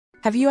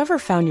Have you ever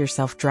found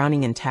yourself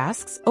drowning in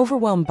tasks,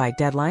 overwhelmed by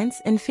deadlines,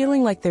 and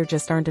feeling like there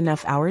just aren't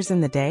enough hours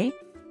in the day?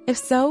 If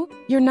so,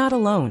 you're not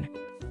alone.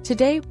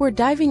 Today, we're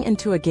diving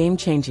into a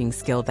game-changing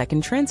skill that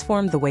can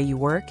transform the way you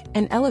work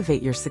and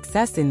elevate your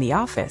success in the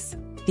office: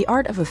 the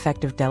art of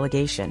effective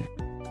delegation.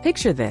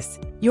 Picture this: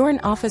 you're an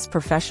office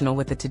professional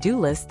with a to-do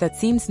list that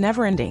seems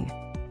never-ending.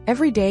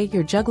 Every day,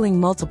 you're juggling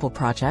multiple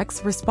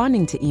projects,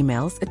 responding to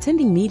emails,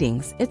 attending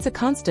meetings. It's a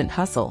constant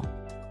hustle.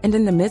 And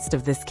in the midst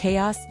of this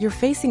chaos, you're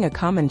facing a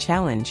common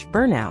challenge: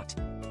 burnout.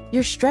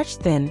 You're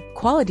stretched thin,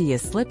 quality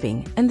is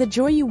slipping, and the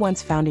joy you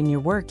once found in your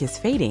work is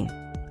fading.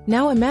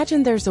 Now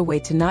imagine there's a way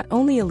to not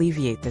only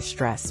alleviate the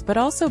stress, but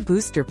also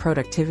boost your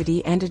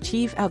productivity and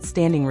achieve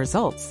outstanding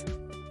results.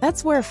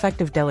 That's where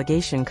effective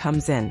delegation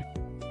comes in.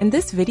 In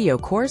this video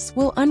course,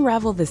 we'll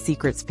unravel the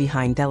secrets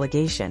behind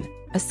delegation,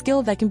 a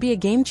skill that can be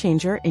a game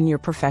changer in your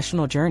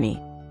professional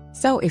journey.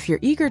 So if you're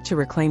eager to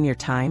reclaim your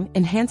time,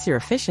 enhance your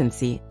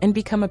efficiency, and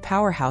become a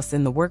powerhouse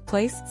in the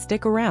workplace,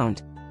 stick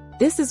around.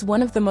 This is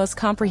one of the most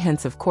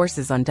comprehensive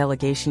courses on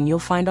delegation you'll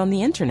find on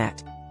the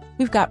internet.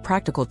 We've got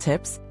practical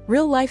tips,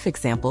 real-life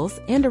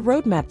examples, and a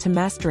roadmap to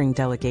mastering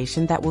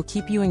delegation that will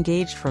keep you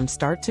engaged from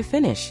start to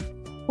finish.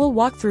 We'll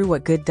walk through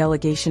what good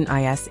delegation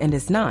is and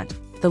is not,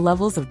 the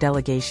levels of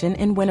delegation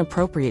and when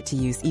appropriate to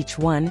use each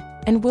one,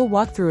 and we'll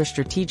walk through a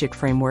strategic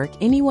framework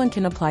anyone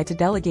can apply to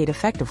delegate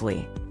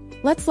effectively.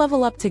 Let's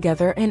level up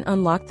together and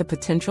unlock the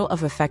potential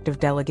of effective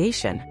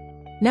delegation.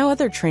 Now,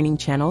 other training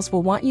channels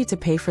will want you to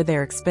pay for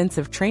their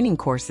expensive training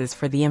courses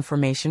for the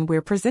information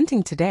we're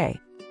presenting today.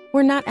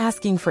 We're not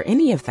asking for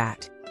any of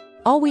that.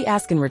 All we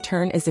ask in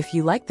return is if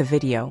you like the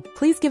video,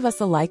 please give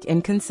us a like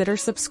and consider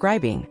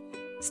subscribing.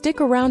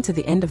 Stick around to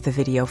the end of the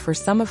video for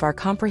some of our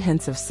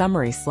comprehensive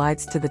summary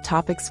slides to the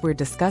topics we're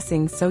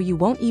discussing, so you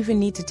won't even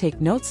need to take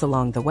notes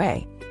along the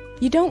way.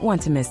 You don't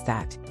want to miss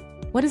that.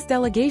 What is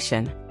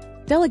delegation?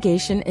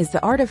 Delegation is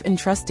the art of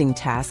entrusting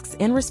tasks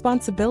and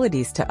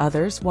responsibilities to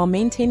others while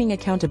maintaining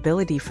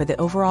accountability for the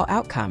overall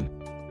outcome.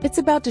 It's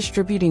about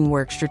distributing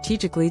work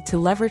strategically to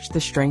leverage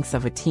the strengths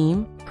of a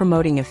team,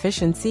 promoting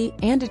efficiency,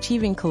 and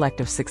achieving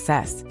collective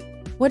success.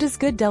 What does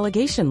good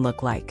delegation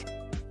look like?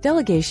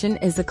 Delegation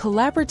is a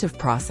collaborative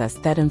process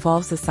that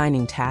involves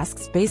assigning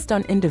tasks based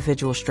on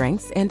individual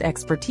strengths and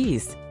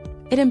expertise.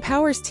 It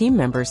empowers team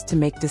members to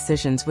make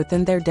decisions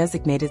within their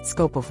designated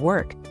scope of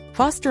work,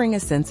 fostering a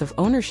sense of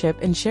ownership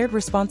and shared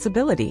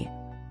responsibility.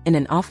 In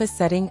an office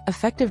setting,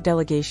 effective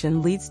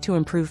delegation leads to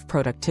improved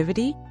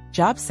productivity,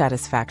 job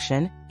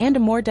satisfaction, and a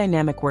more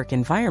dynamic work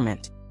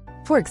environment.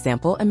 For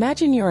example,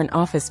 imagine you're an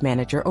office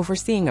manager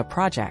overseeing a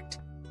project.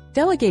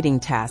 Delegating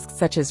tasks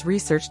such as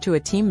research to a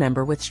team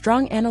member with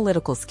strong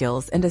analytical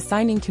skills and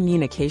assigning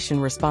communication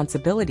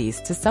responsibilities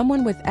to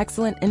someone with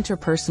excellent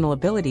interpersonal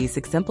abilities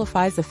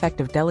exemplifies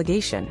effective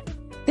delegation.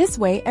 This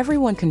way,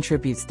 everyone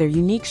contributes their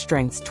unique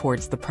strengths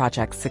towards the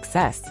project's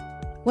success.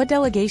 What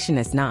delegation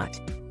is not?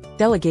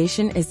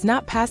 Delegation is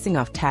not passing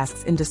off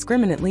tasks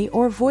indiscriminately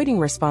or avoiding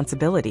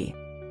responsibility.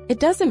 It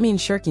doesn't mean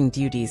shirking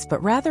duties,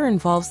 but rather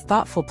involves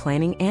thoughtful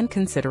planning and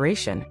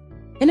consideration.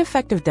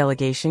 Ineffective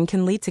delegation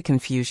can lead to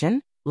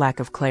confusion,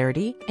 lack of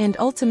clarity, and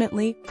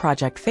ultimately,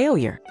 project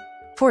failure.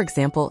 For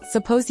example,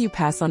 suppose you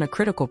pass on a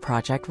critical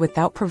project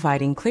without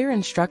providing clear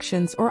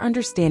instructions or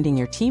understanding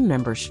your team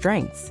members'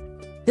 strengths.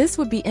 This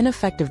would be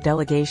ineffective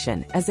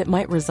delegation, as it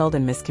might result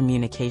in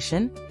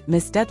miscommunication,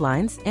 missed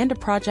deadlines, and a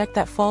project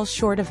that falls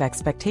short of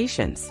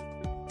expectations.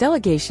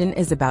 Delegation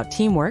is about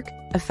teamwork,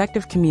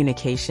 effective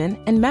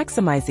communication, and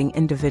maximizing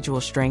individual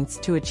strengths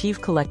to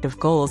achieve collective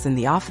goals in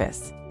the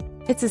office.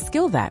 It's a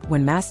skill that,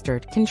 when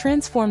mastered, can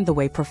transform the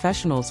way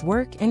professionals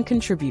work and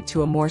contribute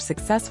to a more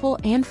successful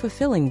and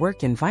fulfilling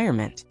work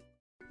environment.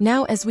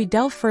 Now, as we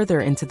delve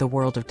further into the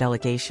world of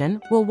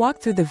delegation, we'll walk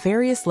through the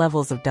various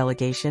levels of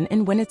delegation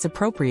and when it's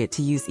appropriate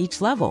to use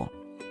each level.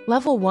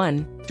 Level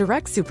 1.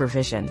 Direct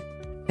supervision.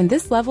 In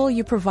this level,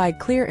 you provide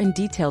clear and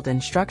detailed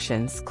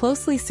instructions,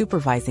 closely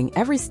supervising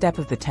every step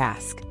of the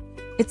task.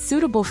 It's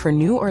suitable for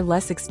new or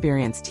less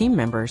experienced team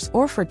members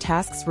or for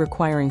tasks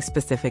requiring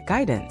specific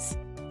guidance.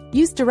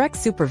 Use direct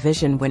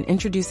supervision when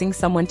introducing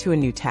someone to a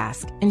new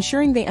task,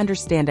 ensuring they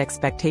understand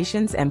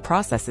expectations and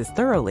processes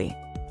thoroughly.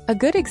 A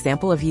good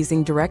example of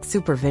using direct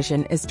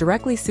supervision is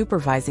directly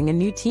supervising a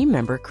new team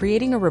member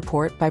creating a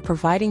report by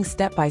providing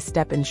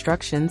step-by-step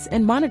instructions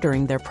and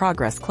monitoring their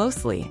progress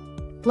closely.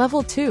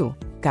 Level 2.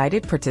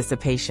 Guided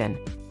participation.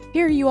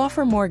 Here you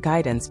offer more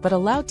guidance but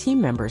allow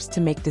team members to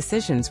make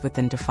decisions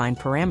within defined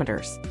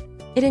parameters.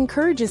 It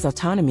encourages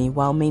autonomy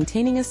while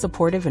maintaining a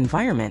supportive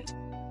environment.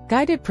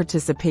 Guided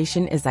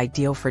participation is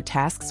ideal for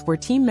tasks where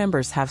team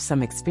members have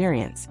some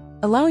experience,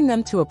 allowing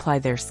them to apply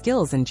their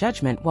skills and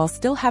judgment while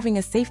still having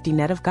a safety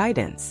net of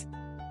guidance.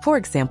 For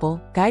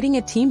example, guiding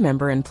a team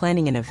member in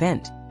planning an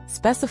event,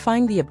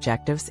 specifying the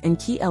objectives and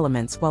key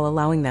elements while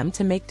allowing them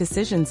to make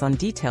decisions on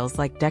details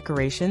like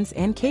decorations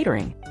and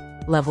catering.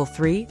 Level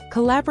 3.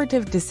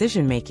 Collaborative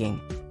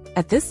decision-making.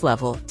 At this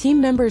level,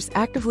 team members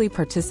actively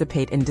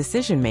participate in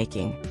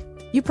decision-making.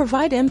 You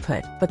provide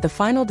input, but the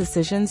final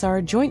decisions are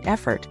a joint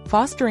effort,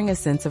 fostering a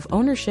sense of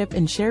ownership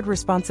and shared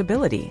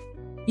responsibility.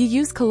 You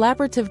use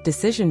collaborative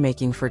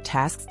decision-making for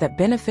tasks that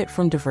benefit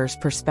from diverse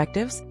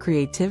perspectives,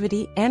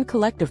 creativity, and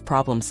collective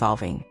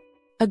problem-solving.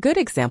 A good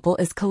example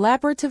is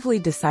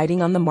collaboratively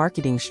deciding on the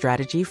marketing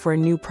strategy for a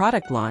new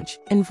product launch,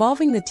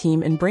 involving the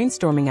team in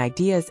brainstorming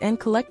ideas and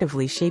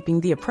collectively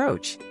shaping the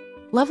approach.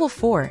 Level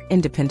 4,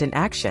 Independent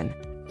Action.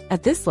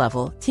 At this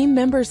level, team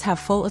members have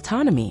full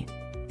autonomy.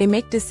 They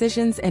make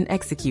decisions and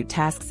execute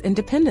tasks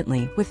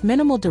independently with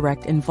minimal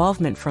direct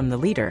involvement from the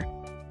leader.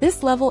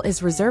 This level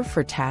is reserved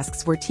for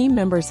tasks where team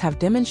members have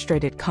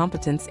demonstrated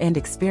competence and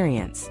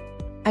experience.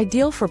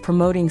 Ideal for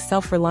promoting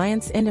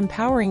self-reliance and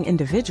empowering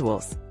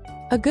individuals.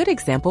 A good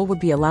example would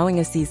be allowing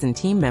a seasoned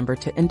team member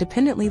to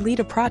independently lead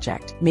a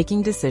project,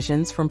 making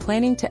decisions from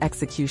planning to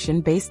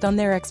execution based on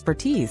their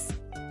expertise.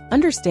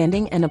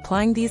 Understanding and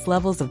applying these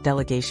levels of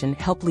delegation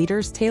help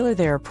leaders tailor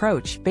their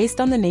approach based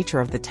on the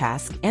nature of the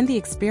task and the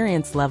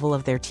experience level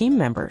of their team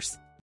members.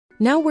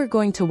 Now we're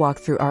going to walk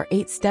through our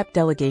 8-step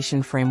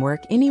delegation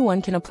framework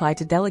anyone can apply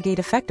to delegate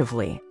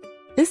effectively.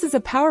 This is a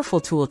powerful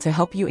tool to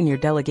help you in your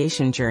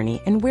delegation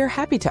journey, and we're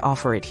happy to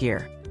offer it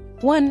here.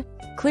 1.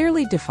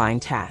 Clearly define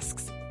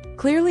tasks.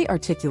 Clearly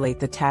articulate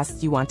the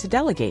tasks you want to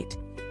delegate.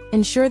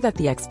 Ensure that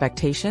the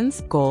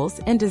expectations, goals,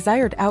 and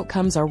desired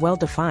outcomes are well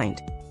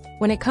defined.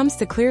 When it comes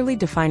to clearly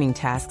defining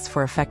tasks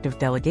for effective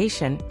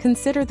delegation,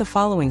 consider the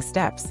following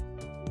steps.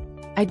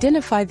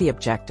 Identify the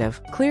objective.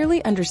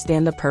 Clearly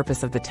understand the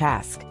purpose of the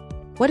task.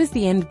 What is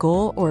the end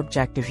goal or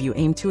objective you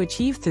aim to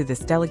achieve through this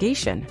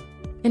delegation?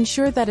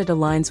 Ensure that it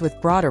aligns with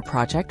broader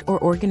project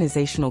or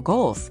organizational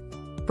goals.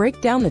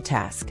 Break down the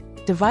task.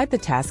 Divide the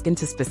task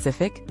into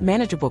specific,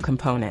 manageable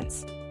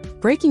components.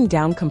 Breaking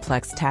down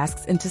complex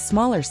tasks into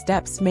smaller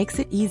steps makes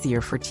it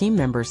easier for team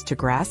members to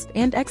grasp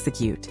and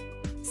execute.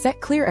 Set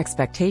clear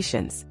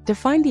expectations.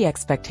 Define the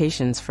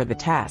expectations for the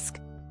task.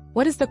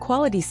 What is the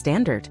quality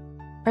standard?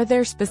 Are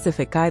there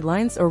specific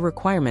guidelines or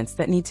requirements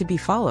that need to be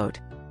followed?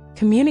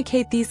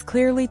 Communicate these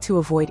clearly to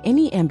avoid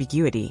any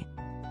ambiguity.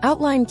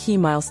 Outline key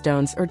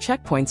milestones or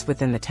checkpoints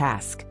within the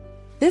task.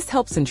 This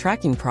helps in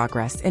tracking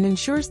progress and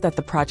ensures that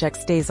the project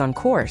stays on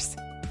course.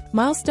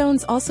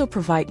 Milestones also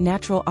provide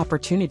natural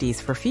opportunities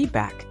for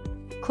feedback.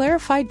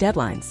 Clarify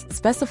deadlines.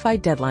 Specify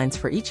deadlines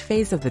for each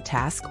phase of the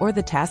task or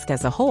the task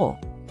as a whole.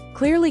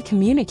 Clearly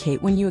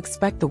communicate when you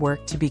expect the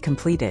work to be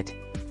completed.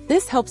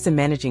 This helps in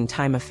managing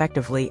time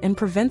effectively and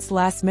prevents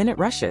last-minute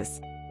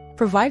rushes.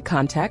 Provide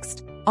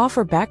context.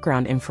 Offer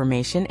background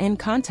information and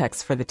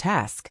context for the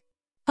task.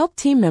 Help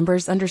team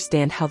members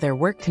understand how their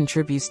work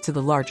contributes to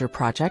the larger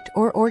project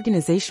or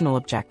organizational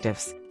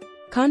objectives.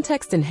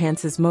 Context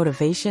enhances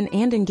motivation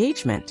and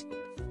engagement.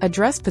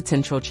 Address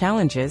potential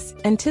challenges.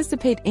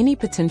 Anticipate any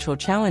potential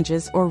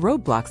challenges or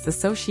roadblocks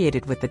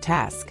associated with the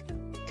task.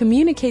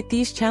 Communicate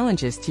these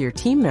challenges to your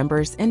team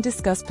members and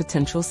discuss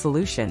potential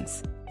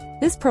solutions.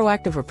 This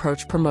proactive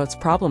approach promotes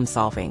problem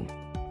solving.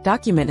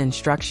 Document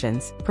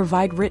instructions.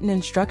 Provide written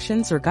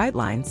instructions or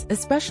guidelines,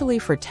 especially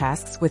for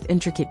tasks with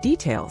intricate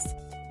details.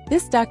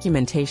 This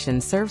documentation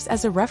serves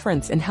as a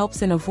reference and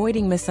helps in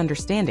avoiding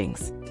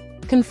misunderstandings.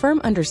 Confirm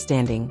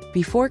understanding.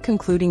 Before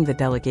concluding the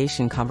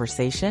delegation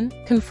conversation,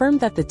 confirm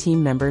that the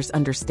team members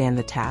understand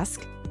the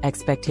task,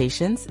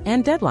 expectations,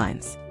 and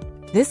deadlines.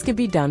 This could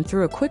be done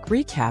through a quick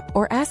recap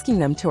or asking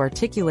them to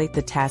articulate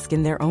the task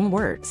in their own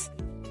words.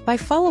 By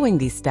following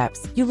these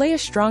steps, you lay a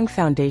strong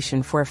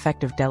foundation for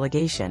effective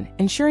delegation,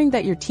 ensuring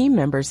that your team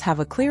members have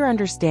a clear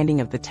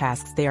understanding of the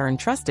tasks they are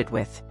entrusted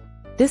with.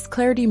 This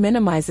clarity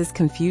minimizes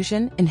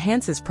confusion,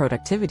 enhances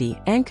productivity,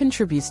 and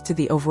contributes to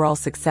the overall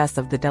success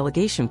of the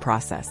delegation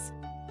process.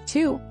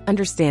 2.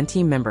 Understand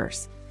team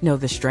members. Know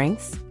the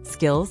strengths,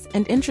 skills,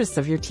 and interests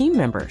of your team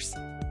members.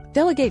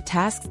 Delegate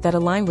tasks that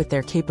align with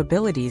their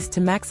capabilities to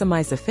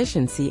maximize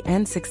efficiency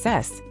and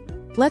success.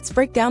 Let's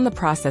break down the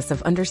process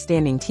of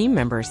understanding team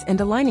members and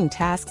aligning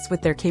tasks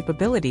with their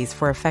capabilities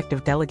for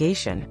effective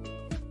delegation.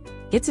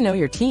 Get to know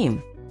your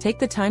team. Take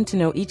the time to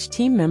know each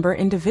team member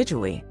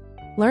individually.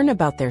 Learn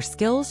about their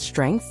skills,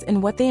 strengths,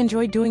 and what they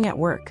enjoy doing at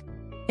work.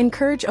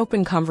 Encourage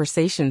open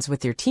conversations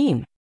with your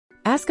team.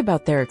 Ask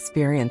about their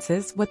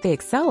experiences, what they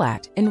excel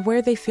at, and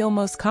where they feel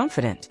most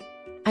confident.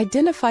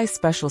 Identify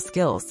special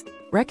skills.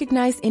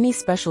 Recognize any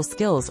special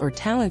skills or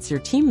talents your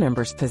team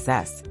members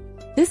possess.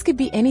 This could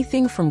be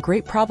anything from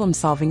great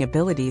problem-solving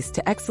abilities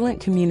to excellent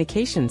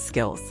communication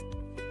skills.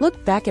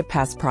 Look back at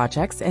past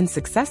projects and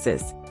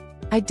successes.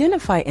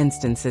 Identify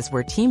instances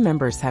where team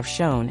members have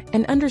shown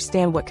and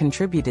understand what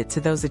contributed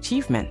to those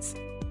achievements.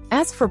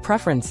 Ask for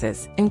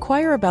preferences.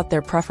 Inquire about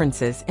their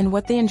preferences and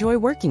what they enjoy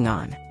working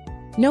on.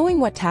 Knowing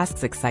what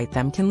tasks excite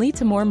them can lead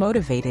to more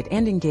motivated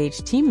and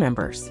engaged team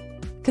members.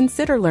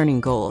 Consider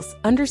learning goals.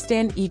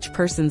 Understand each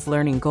person's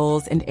learning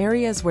goals and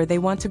areas where they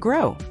want to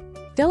grow.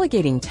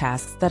 Delegating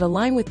tasks that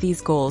align with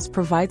these goals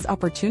provides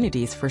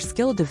opportunities for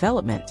skill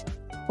development.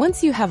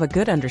 Once you have a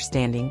good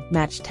understanding,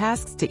 match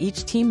tasks to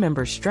each team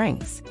member's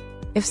strengths.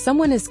 If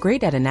someone is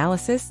great at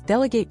analysis,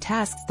 delegate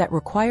tasks that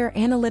require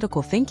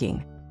analytical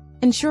thinking.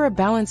 Ensure a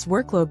balanced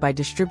workload by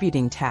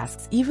distributing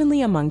tasks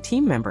evenly among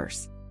team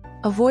members.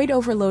 Avoid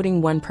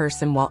overloading one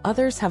person while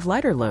others have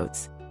lighter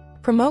loads.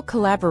 Promote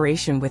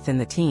collaboration within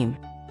the team.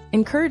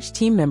 Encourage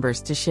team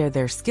members to share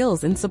their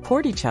skills and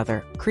support each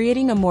other,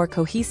 creating a more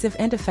cohesive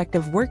and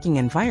effective working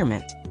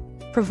environment.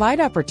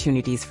 Provide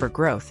opportunities for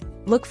growth.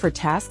 Look for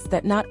tasks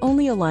that not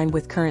only align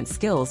with current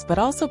skills but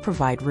also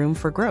provide room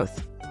for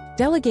growth.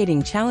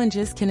 Delegating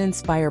challenges can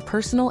inspire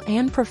personal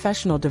and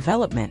professional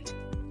development.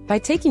 By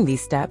taking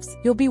these steps,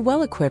 you'll be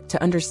well equipped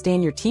to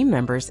understand your team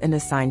members and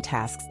assign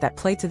tasks that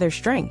play to their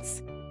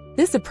strengths.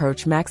 This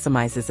approach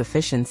maximizes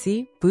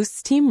efficiency,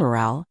 boosts team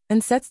morale,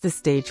 and sets the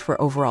stage for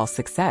overall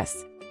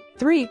success.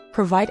 3.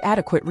 Provide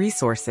adequate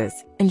resources.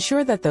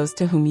 Ensure that those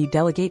to whom you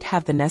delegate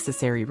have the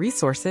necessary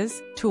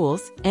resources,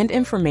 tools, and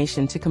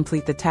information to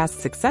complete the task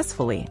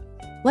successfully.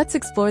 Let's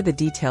explore the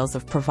details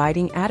of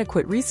providing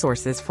adequate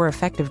resources for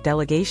effective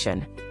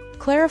delegation.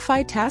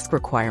 Clarify task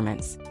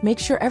requirements. Make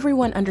sure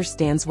everyone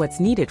understands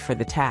what's needed for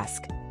the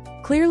task.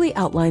 Clearly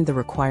outline the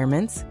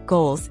requirements,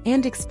 goals,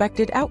 and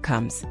expected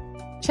outcomes.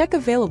 Check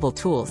available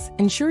tools.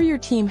 Ensure your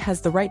team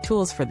has the right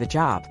tools for the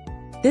job.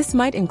 This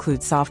might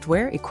include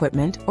software,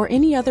 equipment, or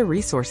any other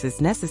resources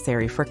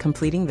necessary for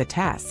completing the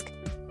task.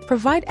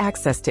 Provide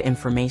access to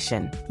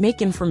information.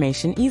 Make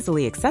information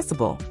easily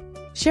accessible.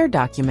 Share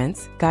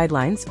documents,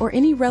 guidelines, or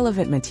any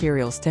relevant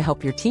materials to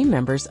help your team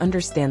members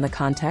understand the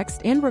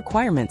context and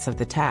requirements of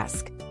the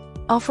task.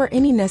 Offer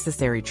any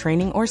necessary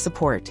training or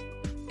support.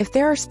 If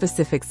there are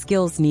specific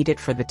skills needed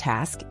for the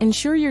task,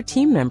 ensure your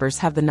team members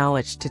have the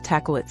knowledge to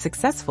tackle it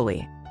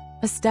successfully.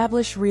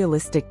 Establish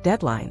realistic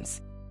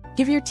deadlines.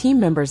 Give your team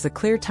members a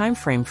clear time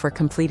frame for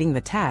completing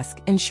the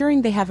task,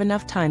 ensuring they have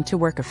enough time to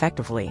work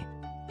effectively.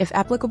 If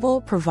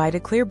applicable, provide a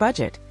clear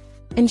budget.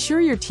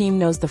 Ensure your team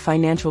knows the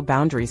financial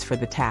boundaries for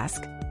the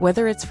task,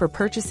 whether it's for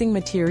purchasing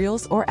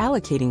materials or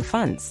allocating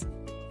funds.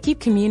 Keep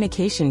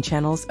communication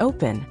channels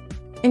open.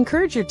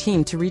 Encourage your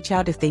team to reach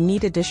out if they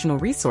need additional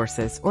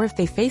resources or if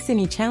they face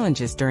any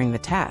challenges during the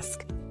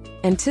task.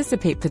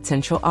 Anticipate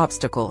potential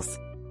obstacles.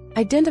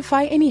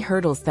 Identify any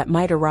hurdles that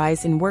might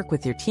arise and work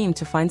with your team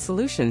to find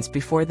solutions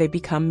before they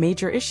become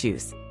major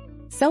issues.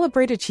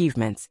 Celebrate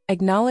achievements.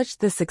 Acknowledge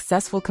the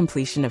successful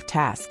completion of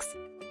tasks.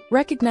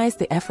 Recognize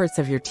the efforts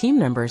of your team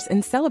members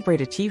and celebrate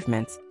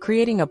achievements,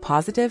 creating a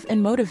positive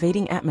and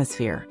motivating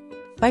atmosphere.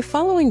 By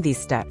following these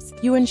steps,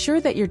 you ensure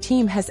that your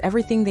team has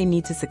everything they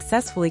need to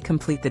successfully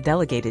complete the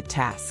delegated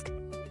task.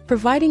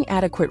 Providing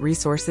adequate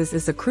resources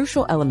is a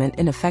crucial element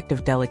in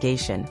effective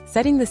delegation,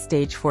 setting the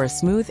stage for a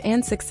smooth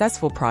and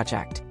successful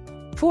project.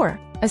 4.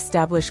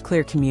 Establish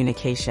clear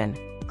communication.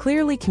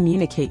 Clearly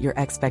communicate your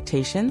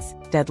expectations,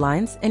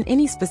 deadlines, and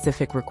any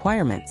specific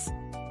requirements.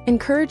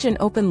 Encourage an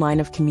open line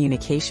of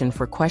communication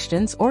for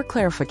questions or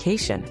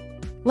clarification.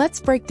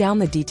 Let's break down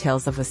the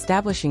details of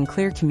establishing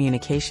clear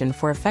communication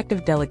for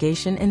effective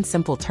delegation in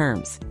simple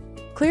terms.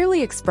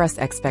 Clearly express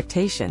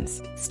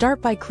expectations.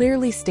 Start by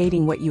clearly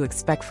stating what you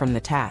expect from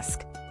the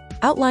task.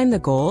 Outline the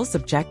goals,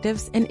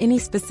 objectives, and any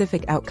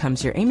specific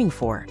outcomes you're aiming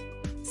for.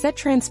 Set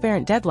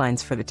transparent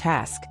deadlines for the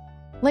task.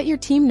 Let your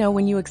team know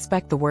when you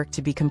expect the work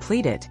to be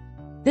completed.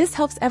 This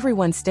helps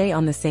everyone stay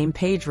on the same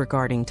page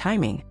regarding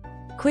timing.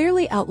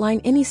 Clearly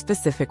outline any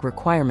specific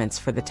requirements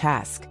for the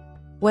task.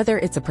 Whether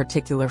it's a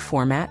particular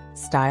format,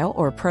 style,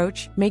 or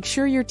approach, make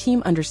sure your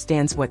team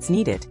understands what's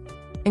needed.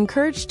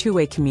 Encourage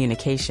two-way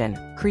communication.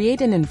 Create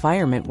an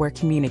environment where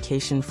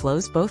communication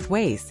flows both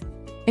ways.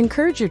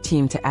 Encourage your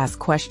team to ask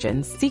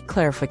questions, seek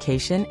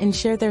clarification, and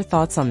share their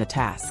thoughts on the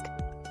task.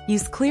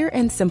 Use clear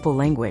and simple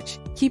language.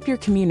 Keep your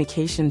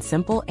communication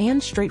simple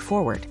and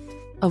straightforward.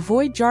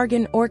 Avoid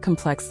jargon or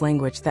complex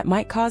language that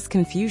might cause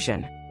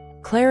confusion.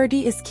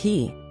 Clarity is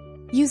key.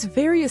 Use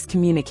various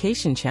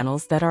communication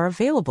channels that are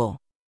available.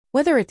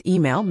 Whether it's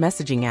email,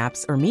 messaging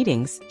apps, or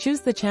meetings,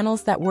 choose the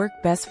channels that work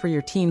best for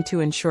your team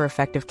to ensure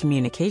effective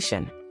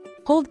communication.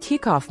 Hold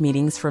kickoff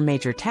meetings for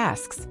major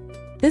tasks.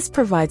 This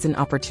provides an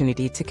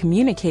opportunity to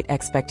communicate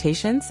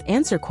expectations,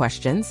 answer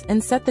questions,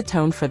 and set the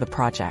tone for the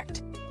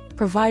project.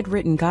 Provide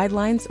written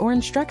guidelines or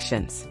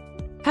instructions.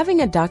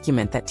 Having a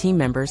document that team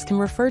members can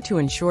refer to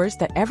ensures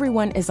that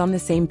everyone is on the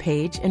same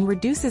page and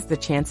reduces the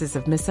chances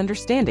of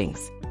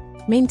misunderstandings.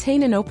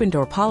 Maintain an open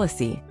door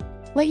policy.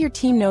 Let your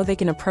team know they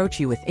can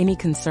approach you with any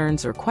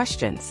concerns or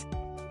questions.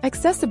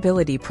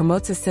 Accessibility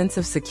promotes a sense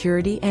of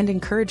security and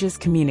encourages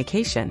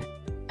communication.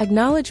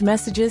 Acknowledge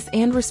messages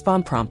and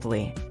respond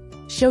promptly.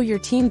 Show your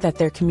team that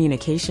their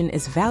communication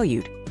is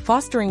valued,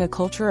 fostering a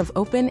culture of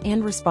open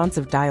and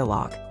responsive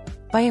dialogue.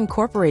 By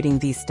incorporating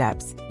these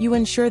steps, you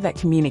ensure that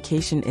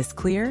communication is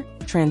clear,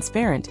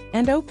 transparent,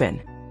 and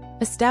open.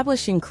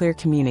 Establishing clear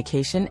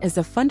communication is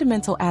a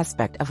fundamental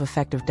aspect of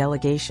effective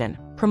delegation,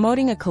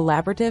 promoting a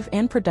collaborative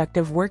and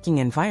productive working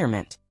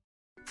environment.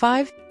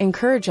 5.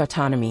 Encourage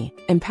autonomy.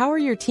 Empower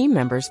your team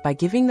members by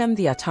giving them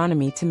the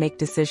autonomy to make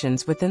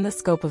decisions within the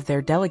scope of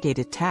their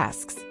delegated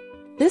tasks.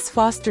 This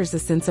fosters a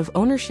sense of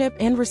ownership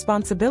and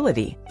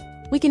responsibility.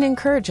 We can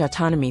encourage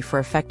autonomy for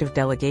effective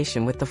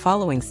delegation with the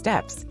following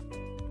steps.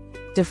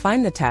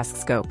 Define the task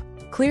scope.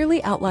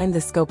 Clearly outline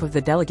the scope of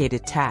the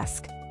delegated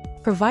task.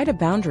 Provide a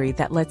boundary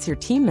that lets your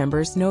team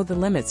members know the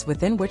limits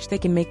within which they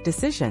can make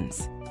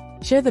decisions.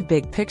 Share the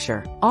big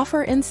picture.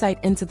 Offer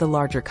insight into the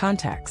larger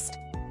context.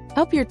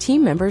 Help your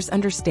team members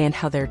understand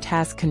how their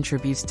task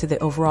contributes to the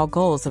overall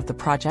goals of the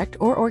project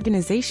or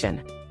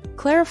organization.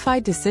 Clarify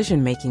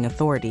decision-making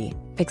authority.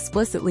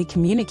 Explicitly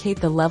communicate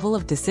the level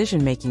of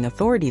decision-making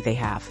authority they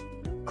have.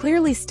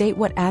 Clearly state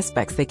what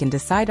aspects they can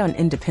decide on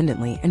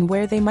independently and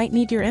where they might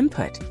need your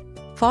input.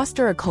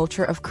 Foster a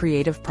culture of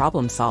creative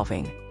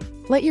problem-solving.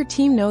 Let your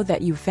team know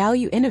that you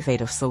value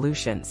innovative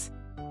solutions.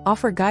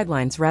 Offer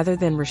guidelines rather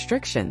than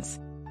restrictions.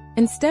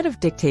 Instead of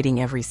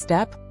dictating every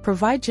step,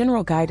 provide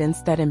general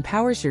guidance that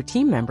empowers your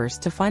team members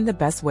to find the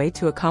best way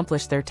to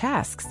accomplish their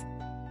tasks.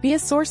 Be a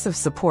source of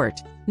support,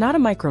 not a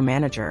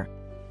micromanager.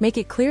 Make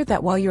it clear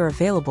that while you're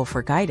available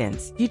for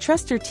guidance, you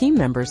trust your team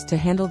members to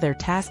handle their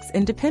tasks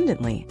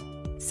independently.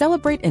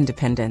 Celebrate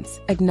independence.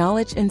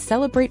 Acknowledge and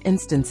celebrate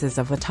instances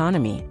of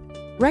autonomy.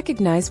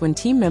 Recognize when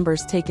team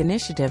members take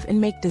initiative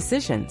and make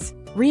decisions,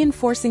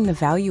 reinforcing the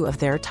value of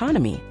their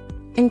autonomy.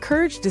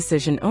 Encourage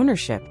decision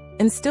ownership.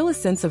 Instill a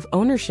sense of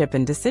ownership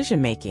in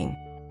decision-making.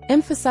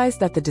 Emphasize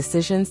that the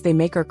decisions they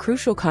make are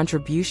crucial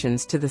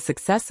contributions to the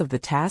success of the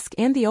task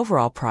and the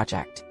overall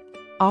project.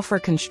 Offer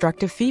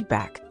constructive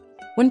feedback.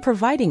 When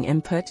providing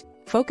input,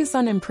 focus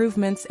on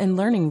improvements and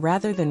learning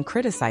rather than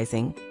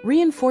criticizing,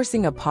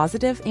 reinforcing a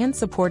positive and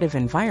supportive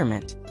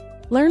environment.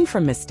 Learn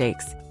from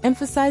mistakes.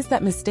 Emphasize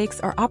that mistakes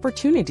are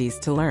opportunities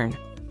to learn.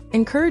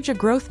 Encourage a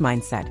growth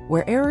mindset,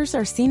 where errors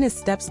are seen as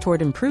steps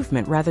toward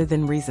improvement rather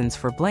than reasons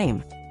for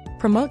blame.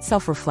 Promote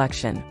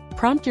self-reflection.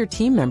 Prompt your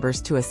team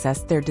members to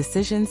assess their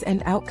decisions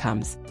and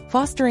outcomes,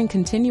 fostering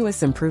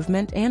continuous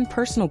improvement and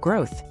personal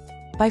growth.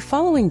 By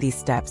following these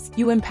steps,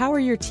 you empower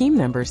your team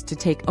members to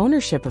take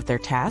ownership of their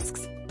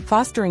tasks,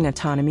 fostering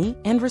autonomy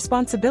and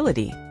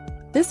responsibility.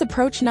 This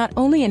approach not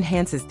only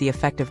enhances the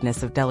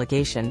effectiveness of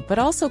delegation but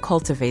also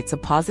cultivates a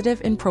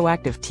positive and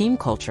proactive team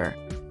culture.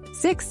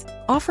 6.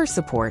 Offer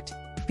support.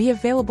 Be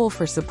available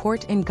for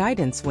support and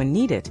guidance when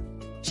needed.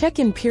 Check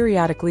in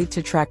periodically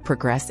to track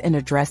progress and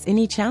address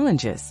any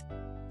challenges.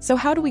 So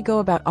how do we go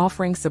about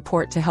offering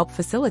support to help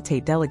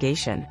facilitate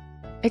delegation?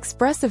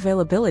 Express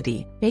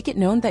availability. Make it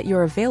known that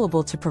you're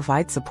available to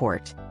provide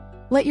support.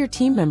 Let your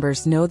team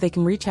members know they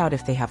can reach out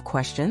if they have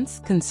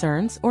questions,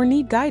 concerns, or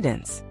need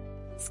guidance.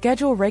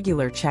 Schedule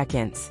regular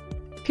check-ins.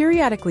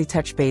 Periodically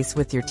touch base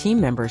with your team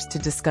members to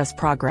discuss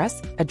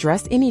progress,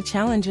 address any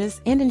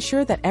challenges, and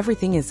ensure that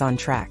everything is on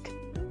track.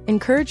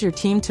 Encourage your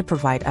team to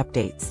provide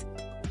updates.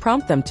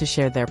 Prompt them to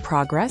share their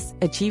progress,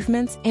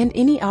 achievements, and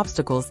any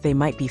obstacles they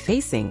might be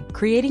facing,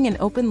 creating an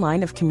open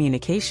line of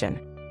communication.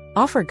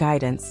 Offer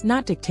guidance,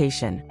 not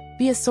dictation.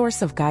 Be a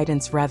source of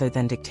guidance rather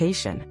than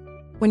dictation.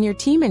 When your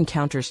team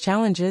encounters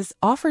challenges,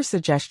 offer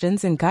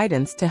suggestions and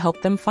guidance to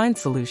help them find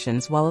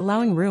solutions while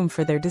allowing room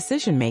for their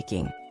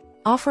decision-making.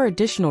 Offer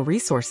additional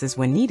resources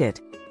when needed.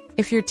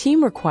 If your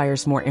team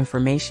requires more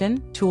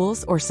information,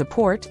 tools, or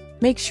support,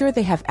 make sure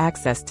they have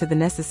access to the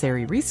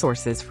necessary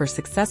resources for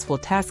successful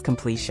task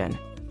completion.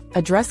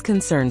 Address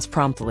concerns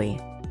promptly.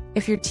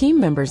 If your team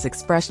members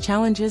express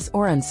challenges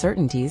or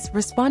uncertainties,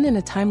 respond in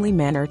a timely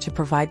manner to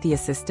provide the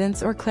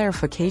assistance or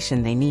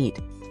clarification they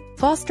need.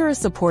 Foster a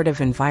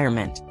supportive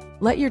environment.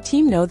 Let your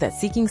team know that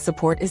seeking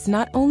support is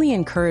not only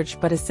encouraged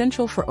but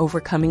essential for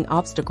overcoming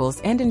obstacles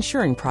and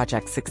ensuring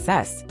project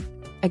success.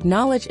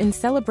 Acknowledge and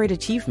celebrate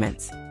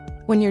achievements.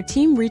 When your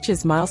team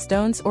reaches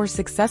milestones or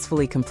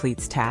successfully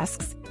completes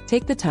tasks,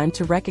 take the time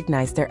to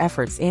recognize their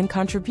efforts and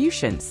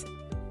contributions.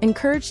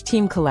 Encourage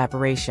team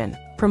collaboration.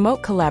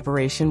 Promote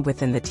collaboration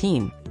within the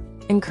team.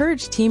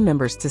 Encourage team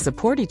members to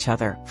support each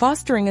other,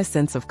 fostering a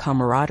sense of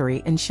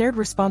camaraderie and shared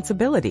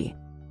responsibility.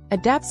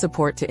 Adapt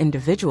support to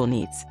individual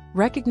needs.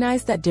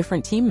 Recognize that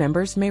different team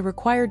members may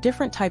require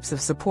different types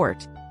of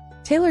support.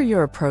 Tailor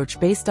your approach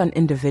based on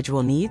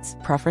individual needs,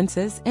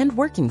 preferences, and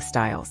working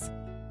styles.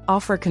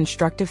 Offer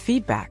constructive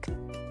feedback.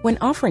 When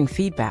offering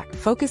feedback,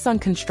 focus on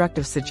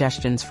constructive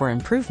suggestions for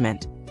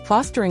improvement,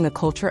 fostering a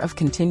culture of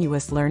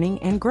continuous learning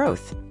and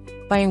growth.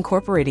 By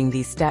incorporating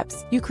these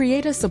steps, you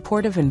create a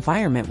supportive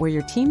environment where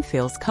your team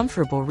feels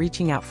comfortable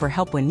reaching out for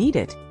help when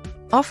needed.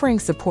 Offering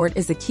support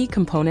is a key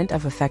component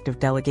of effective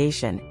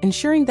delegation,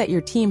 ensuring that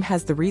your team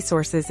has the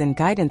resources and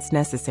guidance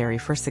necessary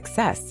for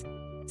success.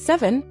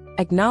 7.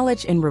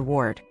 Acknowledge and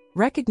reward.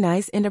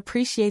 Recognize and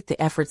appreciate the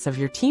efforts of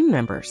your team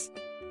members.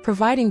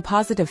 Providing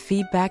positive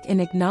feedback and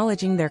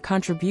acknowledging their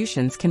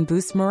contributions can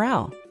boost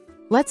morale.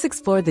 Let's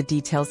explore the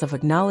details of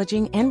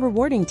acknowledging and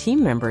rewarding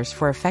team members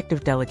for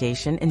effective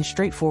delegation in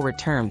straightforward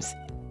terms.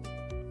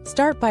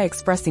 Start by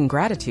expressing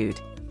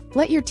gratitude.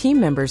 Let your team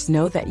members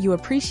know that you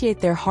appreciate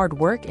their hard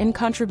work and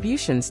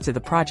contributions to the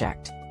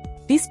project.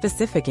 Be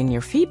specific in your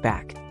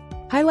feedback.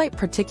 Highlight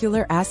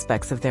particular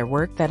aspects of their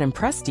work that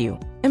impressed you,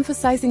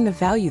 emphasizing the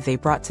value they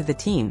brought to the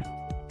team.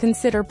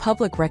 Consider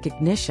public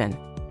recognition.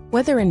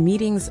 Whether in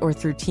meetings or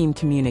through team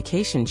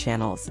communication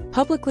channels,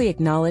 publicly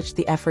acknowledge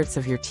the efforts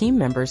of your team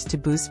members to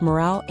boost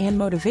morale and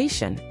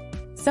motivation.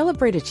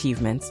 Celebrate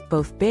achievements,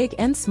 both big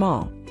and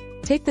small.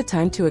 Take the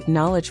time to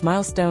acknowledge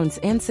milestones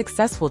and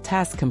successful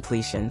task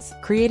completions,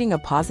 creating a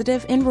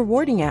positive and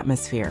rewarding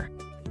atmosphere.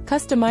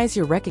 Customize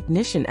your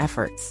recognition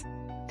efforts.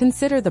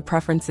 Consider the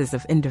preferences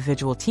of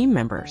individual team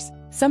members.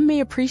 Some may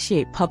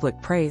appreciate public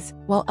praise,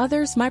 while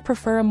others might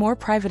prefer a more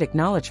private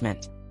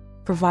acknowledgement.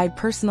 Provide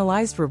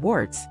personalized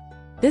rewards.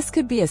 This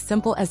could be as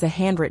simple as a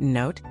handwritten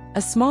note,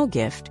 a small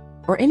gift,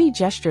 or any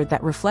gesture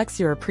that reflects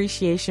your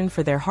appreciation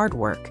for their hard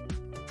work.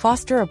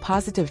 Foster a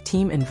positive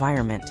team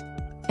environment.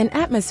 An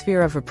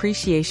atmosphere of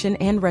appreciation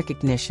and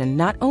recognition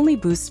not only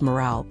boosts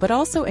morale but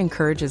also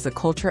encourages a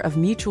culture of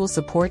mutual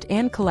support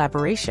and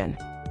collaboration.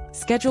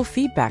 Schedule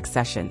feedback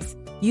sessions.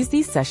 Use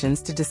these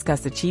sessions to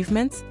discuss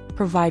achievements,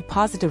 provide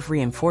positive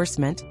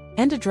reinforcement,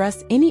 and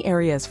address any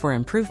areas for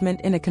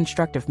improvement in a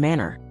constructive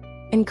manner.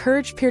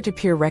 Encourage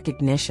peer-to-peer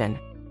recognition.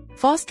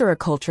 Foster a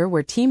culture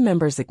where team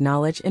members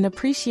acknowledge and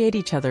appreciate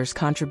each other's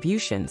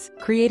contributions,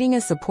 creating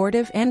a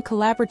supportive and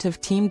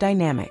collaborative team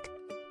dynamic.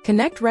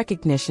 Connect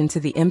recognition to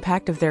the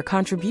impact of their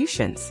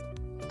contributions.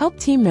 Help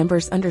team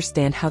members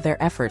understand how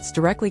their efforts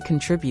directly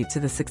contribute to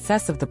the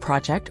success of the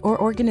project or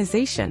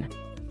organization.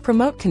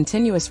 Promote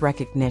continuous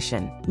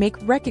recognition. Make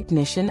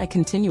recognition a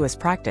continuous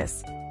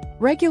practice.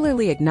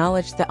 Regularly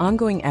acknowledge the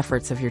ongoing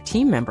efforts of your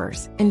team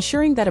members,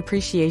 ensuring that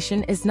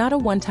appreciation is not a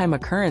one-time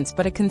occurrence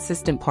but a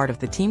consistent part of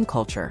the team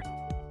culture.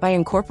 By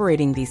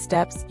incorporating these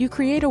steps, you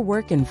create a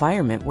work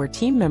environment where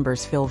team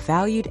members feel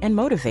valued and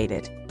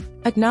motivated.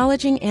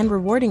 Acknowledging and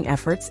rewarding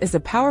efforts is a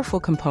powerful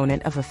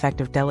component of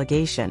effective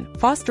delegation,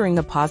 fostering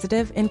a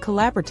positive and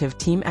collaborative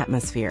team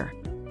atmosphere.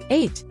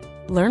 8.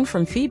 Learn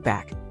from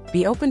feedback.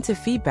 Be open to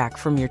feedback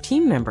from your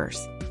team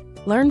members.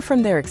 Learn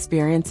from their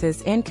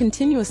experiences and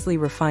continuously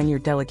refine your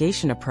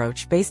delegation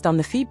approach based on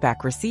the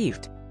feedback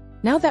received.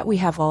 Now that we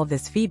have all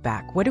this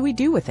feedback, what do we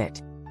do with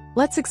it?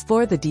 Let's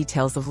explore the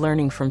details of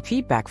learning from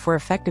feedback for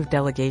effective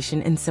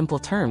delegation in simple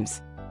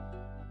terms.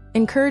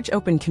 Encourage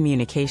open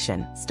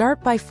communication.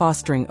 Start by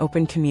fostering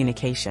open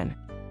communication.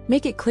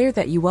 Make it clear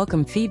that you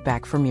welcome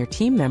feedback from your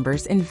team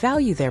members and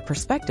value their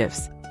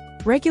perspectives.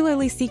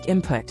 Regularly seek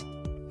input.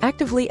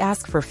 Actively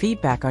ask for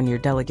feedback on your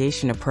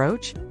delegation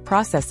approach,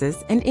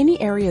 processes, and any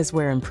areas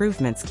where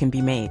improvements can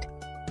be made.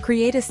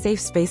 Create a safe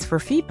space for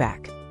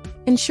feedback.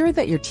 Ensure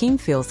that your team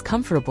feels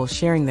comfortable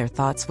sharing their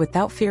thoughts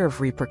without fear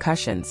of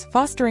repercussions,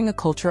 fostering a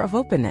culture of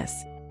openness.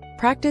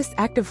 Practice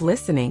active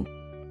listening.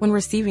 When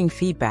receiving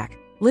feedback,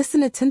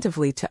 listen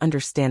attentively to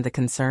understand the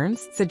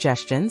concerns,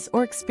 suggestions,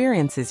 or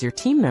experiences your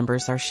team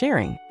members are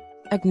sharing.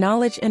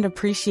 Acknowledge and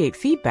appreciate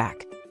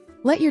feedback.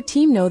 Let your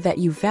team know that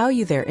you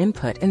value their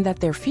input and that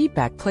their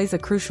feedback plays a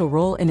crucial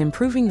role in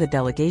improving the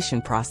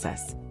delegation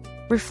process.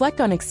 Reflect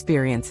on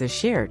experiences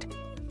shared.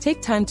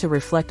 Take time to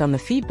reflect on the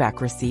feedback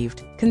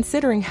received,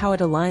 considering how it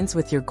aligns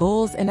with your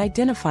goals and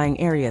identifying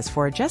areas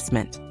for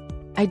adjustment.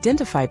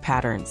 Identify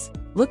patterns.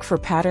 Look for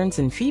patterns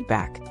in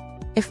feedback.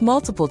 If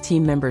multiple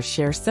team members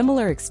share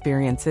similar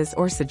experiences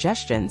or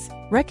suggestions,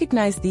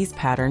 recognize these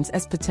patterns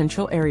as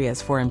potential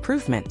areas for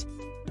improvement.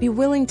 Be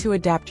willing to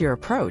adapt your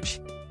approach.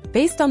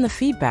 Based on the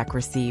feedback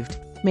received,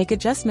 make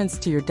adjustments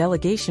to your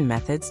delegation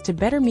methods to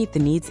better meet the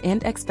needs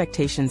and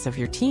expectations of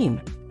your team.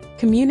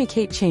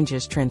 Communicate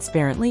changes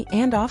transparently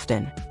and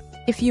often.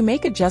 If you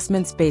make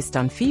adjustments based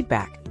on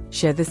feedback,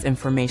 share this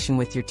information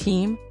with your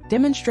team,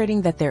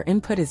 demonstrating that their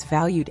input is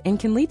valued and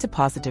can lead to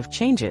positive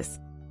changes.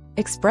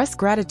 Express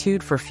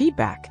gratitude for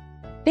feedback.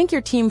 Thank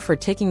your team for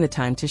taking the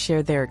time to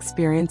share their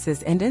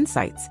experiences and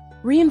insights,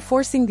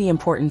 reinforcing the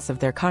importance of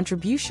their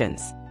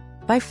contributions.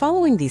 By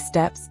following these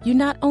steps, you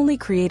not only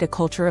create a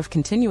culture of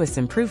continuous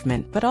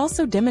improvement but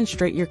also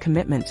demonstrate your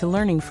commitment to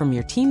learning from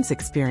your team's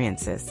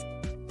experiences.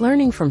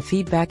 Learning from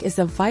feedback is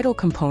a vital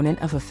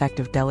component of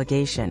effective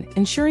delegation,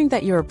 ensuring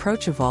that your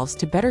approach evolves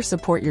to better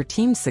support your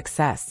team's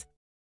success.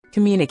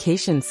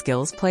 Communication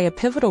skills play a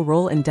pivotal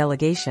role in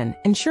delegation,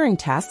 ensuring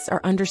tasks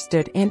are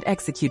understood and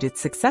executed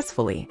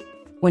successfully.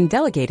 When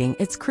delegating,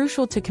 it's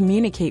crucial to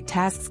communicate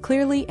tasks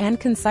clearly and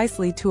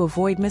concisely to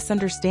avoid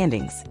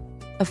misunderstandings.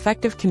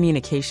 Effective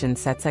communication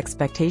sets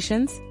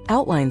expectations,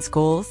 outlines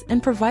goals,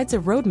 and provides a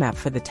roadmap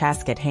for the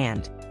task at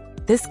hand.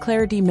 This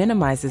clarity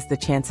minimizes the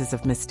chances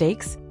of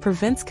mistakes,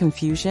 prevents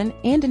confusion,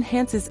 and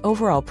enhances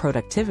overall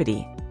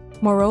productivity.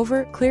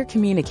 Moreover, clear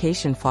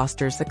communication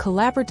fosters a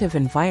collaborative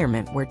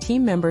environment where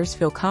team members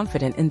feel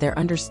confident in their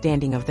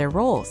understanding of their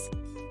roles.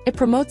 It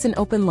promotes an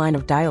open line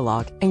of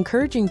dialogue,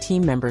 encouraging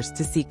team members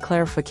to seek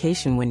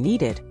clarification when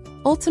needed,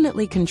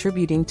 ultimately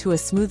contributing to a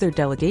smoother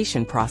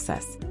delegation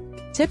process.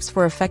 Tips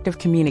for effective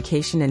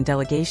communication and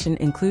delegation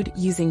include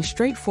using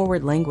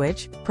straightforward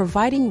language,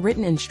 providing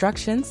written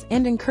instructions,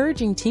 and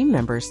encouraging team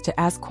members to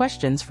ask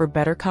questions for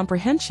better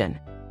comprehension.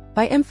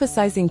 By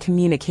emphasizing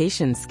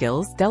communication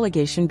skills,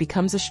 delegation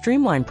becomes a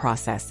streamlined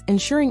process,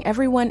 ensuring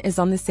everyone is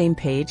on the same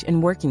page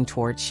and working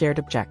towards shared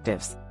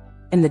objectives.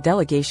 In the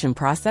delegation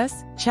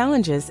process,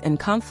 challenges and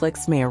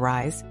conflicts may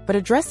arise, but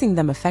addressing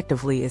them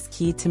effectively is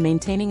key to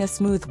maintaining a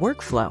smooth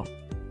workflow.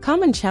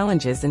 Common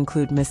challenges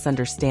include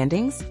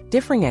misunderstandings,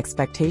 differing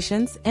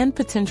expectations, and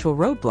potential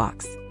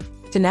roadblocks.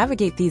 To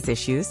navigate these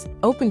issues,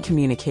 open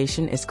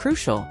communication is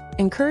crucial,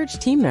 Encourage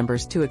team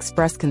members to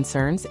express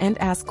concerns and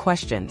ask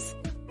questions.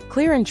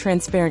 Clear and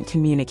transparent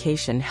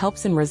communication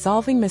helps in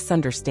resolving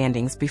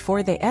misunderstandings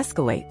before they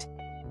escalate.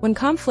 When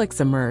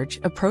conflicts emerge,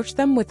 approach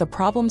them with a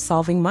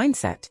problem-solving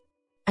mindset.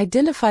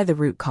 Identify the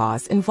root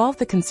cause, involve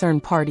the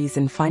concerned parties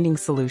in finding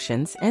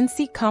solutions, and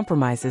seek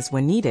compromises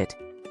when needed.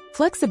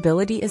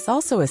 Flexibility is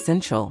also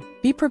essential.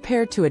 Be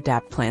prepared to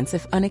adapt plans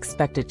if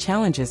unexpected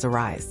challenges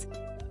arise.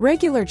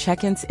 Regular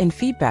check-ins and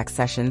feedback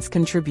sessions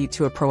contribute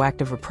to a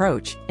proactive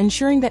approach,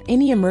 ensuring that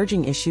any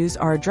emerging issues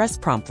are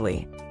addressed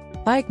promptly.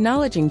 By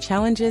acknowledging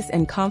challenges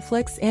and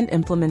conflicts and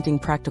implementing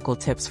practical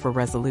tips for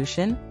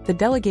resolution, the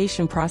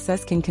delegation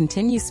process can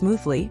continue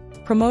smoothly,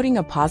 promoting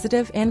a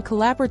positive and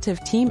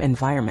collaborative team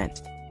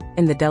environment.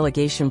 In the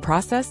delegation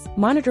process,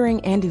 monitoring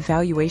and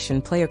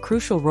evaluation play a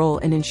crucial role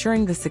in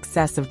ensuring the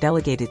success of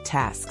delegated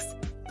tasks.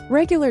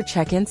 Regular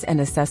check-ins and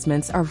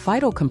assessments are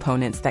vital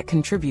components that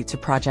contribute to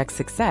project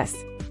success.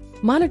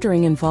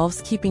 Monitoring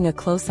involves keeping a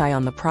close eye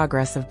on the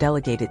progress of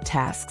delegated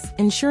tasks,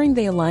 ensuring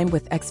they align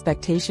with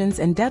expectations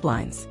and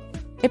deadlines.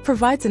 It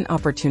provides an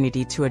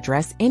opportunity to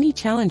address any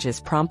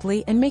challenges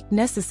promptly and make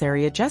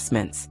necessary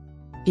adjustments.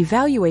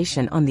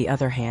 Evaluation, on the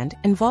other hand,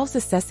 involves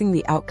assessing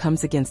the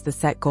outcomes against the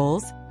set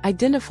goals,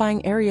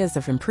 identifying areas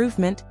of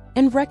improvement,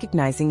 and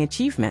recognizing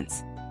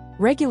achievements.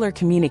 Regular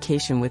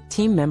communication with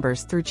team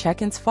members through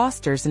check-ins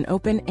fosters an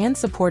open and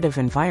supportive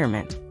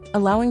environment,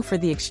 allowing for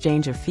the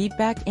exchange of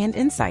feedback and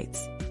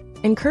insights.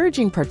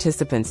 Encouraging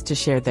participants to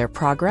share their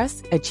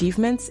progress,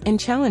 achievements, and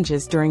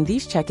challenges during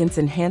these check-ins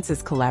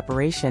enhances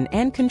collaboration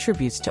and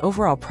contributes to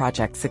overall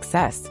project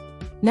success.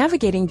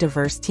 Navigating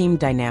diverse team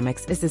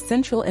dynamics is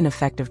essential in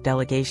effective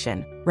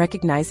delegation,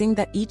 recognizing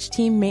that each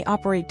team may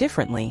operate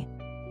differently.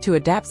 To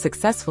adapt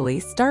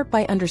successfully, start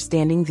by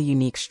understanding the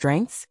unique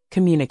strengths,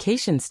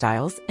 communication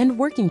styles, and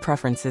working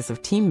preferences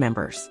of team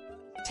members.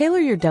 Tailor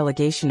your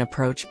delegation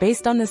approach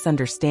based on this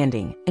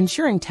understanding,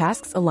 ensuring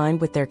tasks align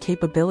with their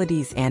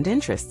capabilities and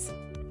interests.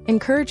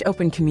 Encourage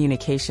open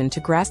communication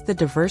to grasp the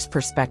diverse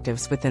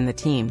perspectives within the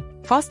team,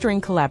 fostering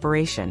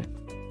collaboration.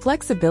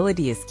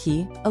 Flexibility is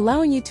key,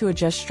 allowing you to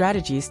adjust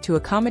strategies to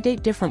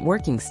accommodate different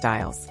working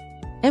styles.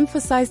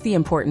 Emphasize the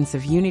importance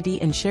of unity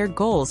and shared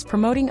goals,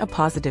 promoting a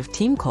positive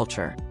team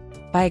culture.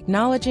 By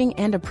acknowledging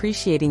and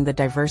appreciating the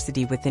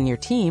diversity within your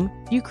team,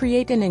 you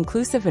create an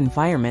inclusive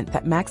environment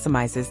that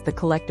maximizes the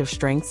collective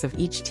strengths of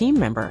each team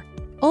member,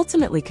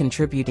 ultimately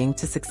contributing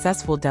to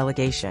successful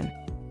delegation.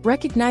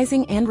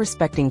 Recognizing and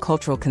respecting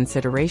cultural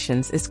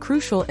considerations is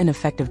crucial in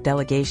effective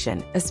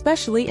delegation,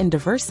 especially in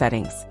diverse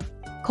settings.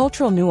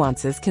 Cultural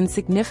nuances can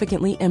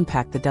significantly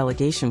impact the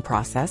delegation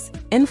process,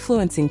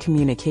 influencing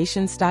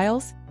communication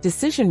styles,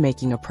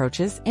 decision-making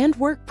approaches, and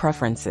work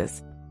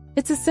preferences.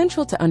 It's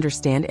essential to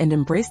understand and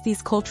embrace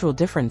these cultural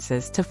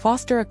differences to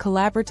foster a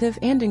collaborative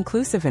and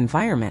inclusive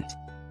environment.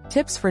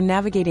 Tips for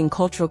navigating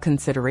cultural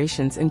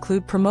considerations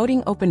include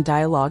promoting open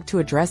dialogue to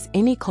address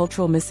any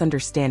cultural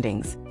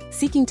misunderstandings,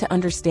 seeking to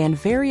understand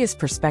various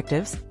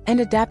perspectives, and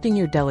adapting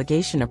your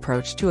delegation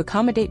approach to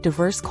accommodate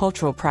diverse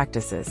cultural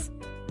practices.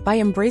 By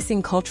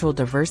embracing cultural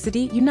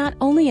diversity, you not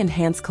only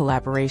enhance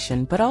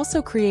collaboration but also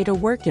create a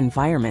work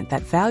environment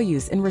that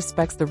values and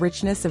respects the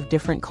richness of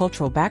different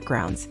cultural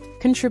backgrounds,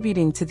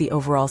 contributing to the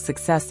overall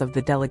success of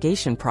the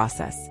delegation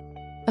process.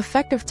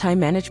 Effective time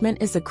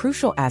management is a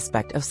crucial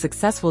aspect of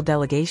successful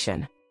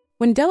delegation.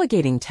 When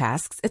delegating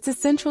tasks, it's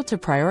essential to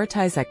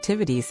prioritize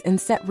activities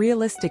and set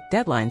realistic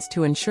deadlines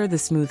to ensure the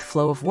smooth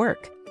flow of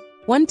work.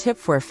 One tip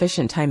for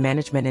efficient time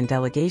management in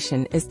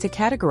delegation is to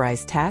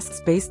categorize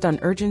tasks based on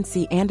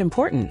urgency and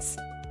importance.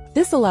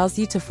 This allows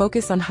you to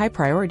focus on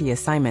high-priority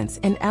assignments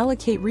and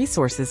allocate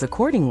resources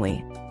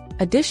accordingly.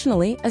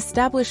 Additionally,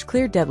 establish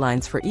clear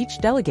deadlines for each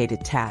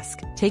delegated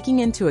task, taking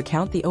into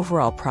account the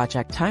overall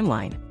project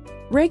timeline.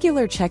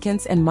 Regular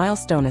check-ins and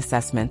milestone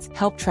assessments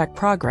help track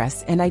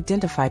progress and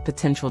identify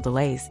potential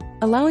delays,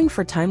 allowing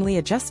for timely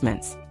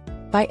adjustments.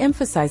 By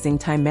emphasizing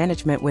time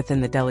management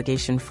within the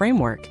delegation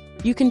framework,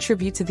 you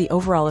contribute to the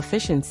overall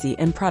efficiency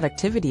and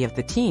productivity of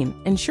the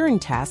team, ensuring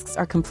tasks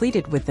are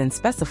completed within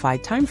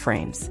specified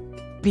timeframes.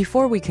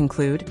 Before we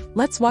conclude,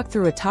 let's walk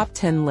through a top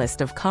 10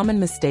 list of common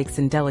mistakes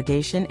in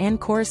delegation and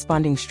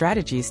corresponding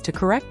strategies to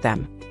correct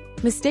them.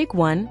 Mistake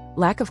 1: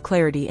 lack of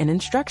clarity in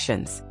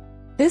instructions.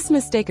 This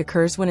mistake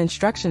occurs when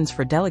instructions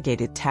for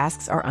delegated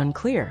tasks are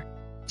unclear.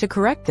 To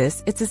correct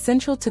this, it's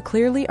essential to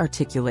clearly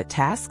articulate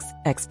tasks,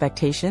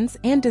 expectations,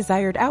 and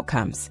desired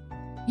outcomes.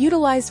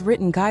 Utilize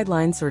written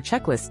guidelines or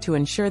checklists to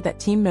ensure that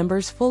team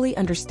members fully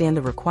understand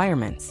the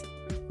requirements.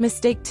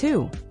 Mistake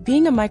 2: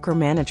 being a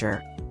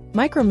micromanager.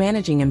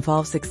 Micromanaging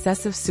involves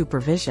excessive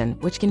supervision,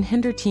 which can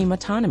hinder team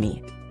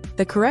autonomy.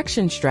 The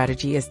correction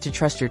strategy is to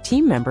trust your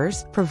team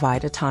members,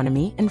 provide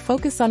autonomy, and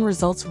focus on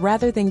results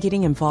rather than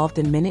getting involved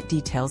in minute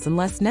details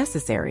unless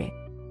necessary.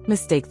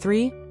 Mistake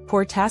 3: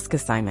 poor task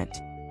assignment.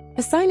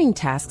 Assigning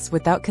tasks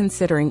without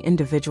considering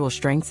individual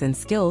strengths and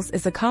skills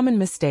is a common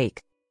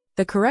mistake.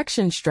 The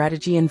correction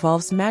strategy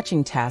involves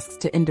matching tasks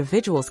to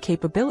individuals'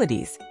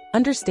 capabilities,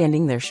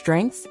 understanding their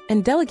strengths,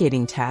 and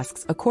delegating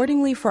tasks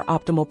accordingly for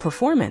optimal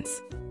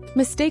performance.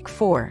 Mistake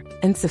 4.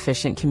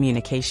 Insufficient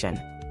communication.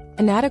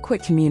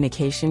 Inadequate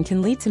communication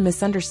can lead to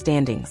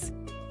misunderstandings.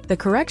 The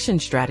correction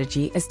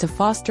strategy is to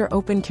foster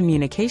open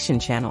communication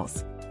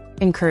channels.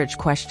 Encourage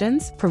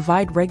questions,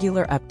 provide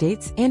regular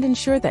updates, and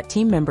ensure that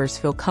team members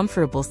feel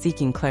comfortable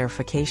seeking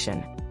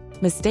clarification.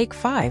 Mistake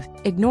 5.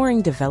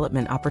 Ignoring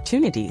development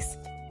opportunities.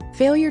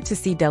 Failure to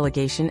see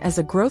delegation as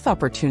a growth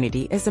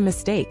opportunity is a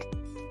mistake.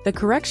 The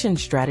correction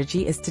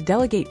strategy is to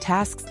delegate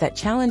tasks that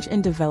challenge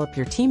and develop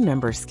your team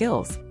members'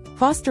 skills,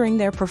 fostering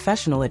their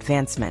professional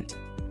advancement.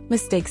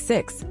 Mistake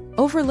 6.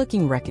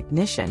 Overlooking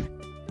recognition.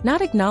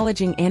 Not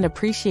acknowledging and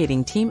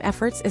appreciating team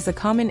efforts is a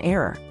common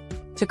error.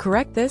 To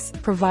correct this,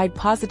 provide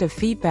positive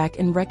feedback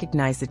and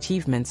recognize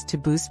achievements to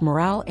boost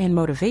morale and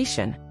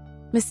motivation.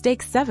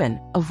 Mistake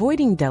 7.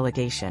 Avoiding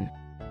delegation.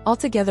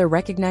 Altogether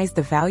recognize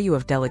the value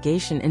of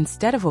delegation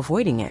instead of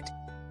avoiding it.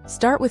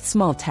 Start with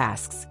small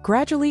tasks,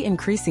 gradually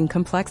increasing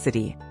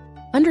complexity.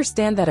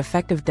 Understand that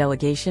effective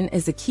delegation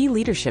is a key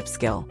leadership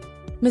skill.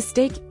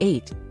 Mistake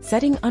 8.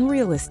 Setting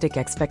unrealistic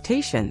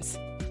expectations.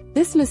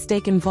 This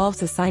mistake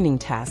involves assigning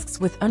tasks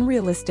with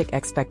unrealistic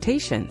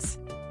expectations.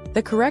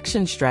 The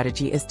correction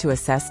strategy is to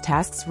assess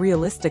tasks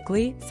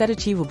realistically, set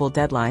achievable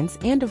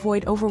deadlines, and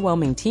avoid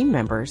overwhelming team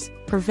members,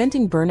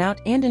 preventing burnout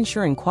and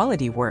ensuring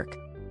quality work.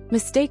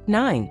 Mistake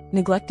 9.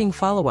 Neglecting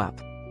follow-up.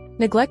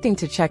 Neglecting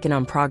to check in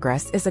on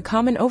progress is a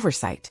common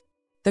oversight.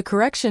 The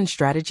correction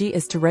strategy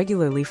is to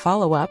regularly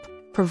follow up,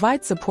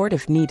 provide support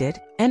if needed,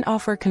 and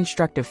offer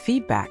constructive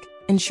feedback,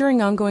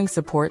 ensuring ongoing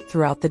support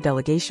throughout the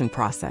delegation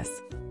process.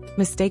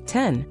 Mistake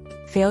 10.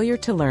 Failure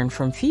to learn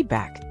from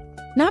feedback.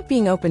 Not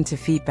being open to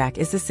feedback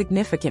is a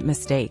significant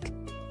mistake.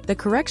 The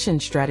correction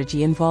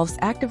strategy involves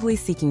actively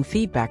seeking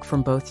feedback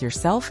from both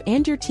yourself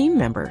and your team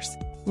members,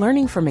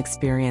 learning from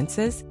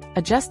experiences,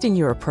 adjusting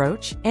your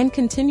approach, and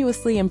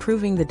continuously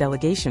improving the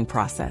delegation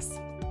process.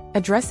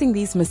 Addressing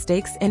these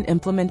mistakes and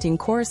implementing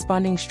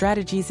corresponding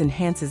strategies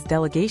enhances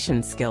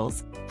delegation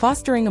skills,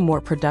 fostering a more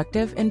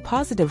productive and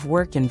positive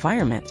work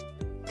environment.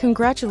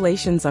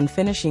 Congratulations on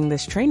finishing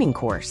this training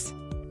course.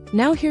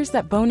 Now here's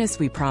that bonus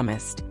we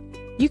promised.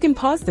 You can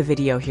pause the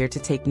video here to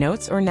take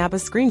notes or nab a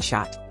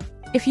screenshot.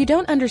 If you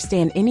don't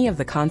understand any of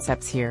the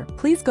concepts here,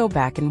 please go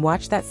back and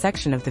watch that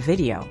section of the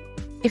video.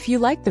 If you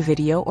liked the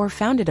video or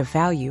found it of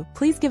value,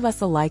 please give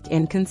us a like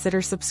and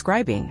consider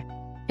subscribing.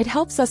 It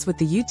helps us with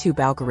the YouTube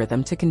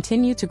algorithm to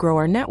continue to grow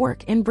our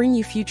network and bring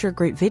you future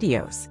great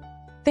videos.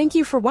 Thank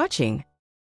you for watching.